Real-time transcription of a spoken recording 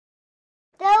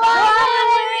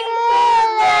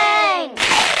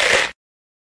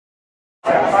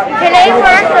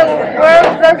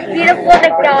beautiful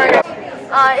McDonald's.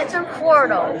 It's in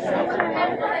Porto.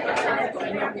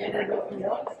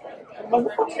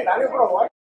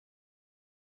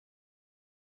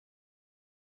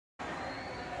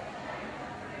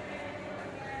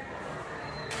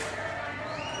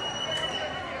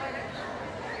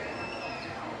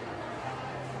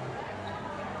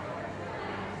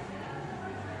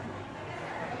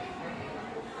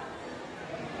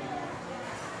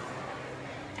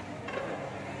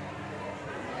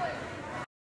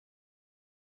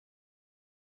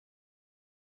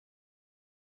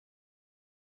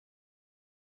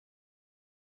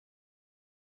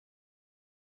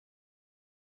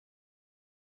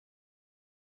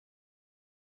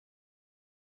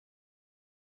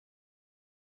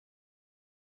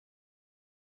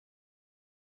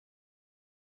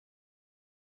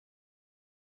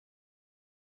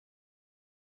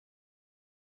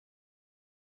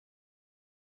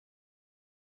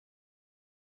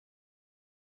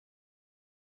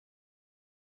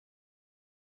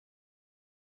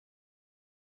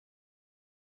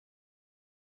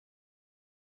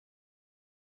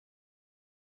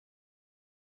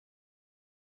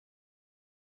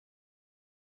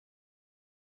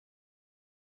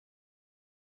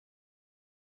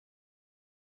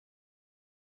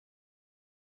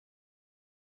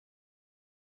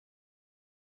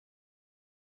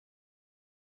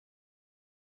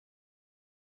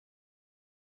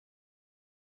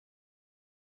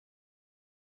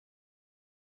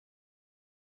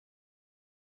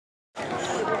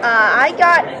 I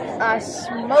got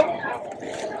smoked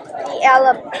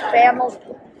Alabama.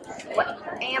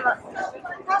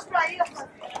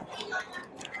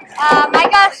 I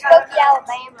got smoked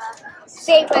Alabama.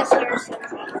 Same as yours.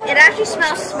 It actually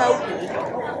smells smoky.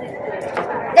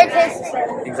 It tastes the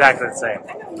same. Exactly the same.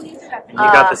 And you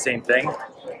got the same thing? Can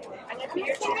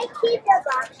I keep the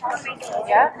box?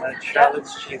 Yeah.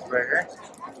 Charlotte's cheeseburger.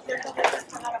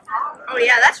 Oh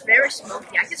yeah, that's very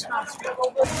smoky. I can smell smoke.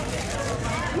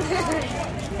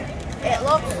 It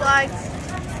looks like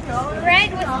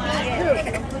bread with meat in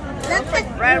it. It looks like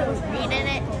bread with meat in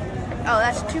it. Oh,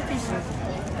 that's 2 pieces of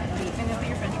meat.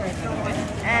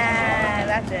 And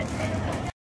that's it.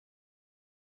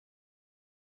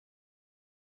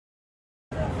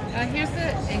 Here's the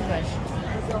English.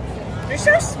 They're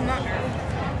so smart.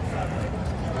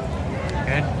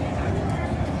 Good.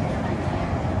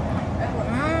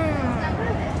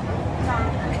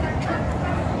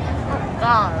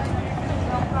 God.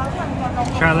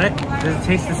 Charlotte, does it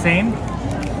taste the same?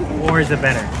 Or is it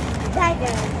better?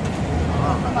 Better.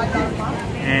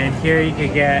 And here you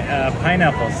could get a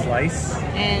pineapple slice.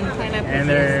 And pineapple And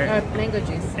juice. Mango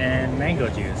juice. And mango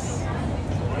juice.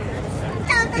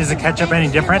 Is the ketchup any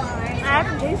different? I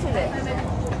haven't tasted it.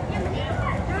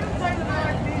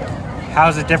 How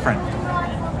is it different?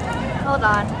 Hold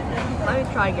on. Let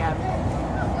me try again.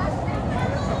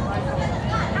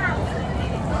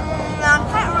 I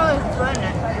can't really explain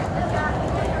it.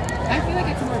 I feel like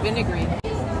it's more vinegary.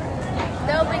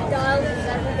 No McDonald's is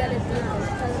ever going to do this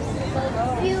because it's the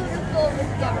most beautiful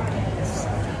McDonald's.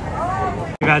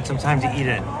 You've had some time to eat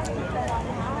it.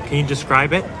 Can you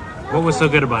describe it? What was so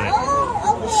good about it?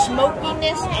 The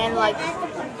smokiness and like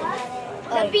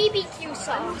the BBQ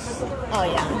sauce. Oh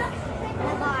yeah.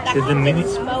 Did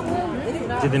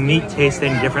the meat taste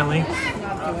any differently?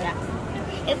 Yeah.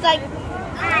 It's like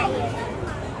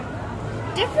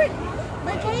different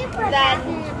than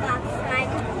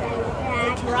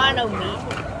the Toronto meat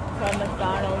from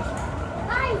McDonald's.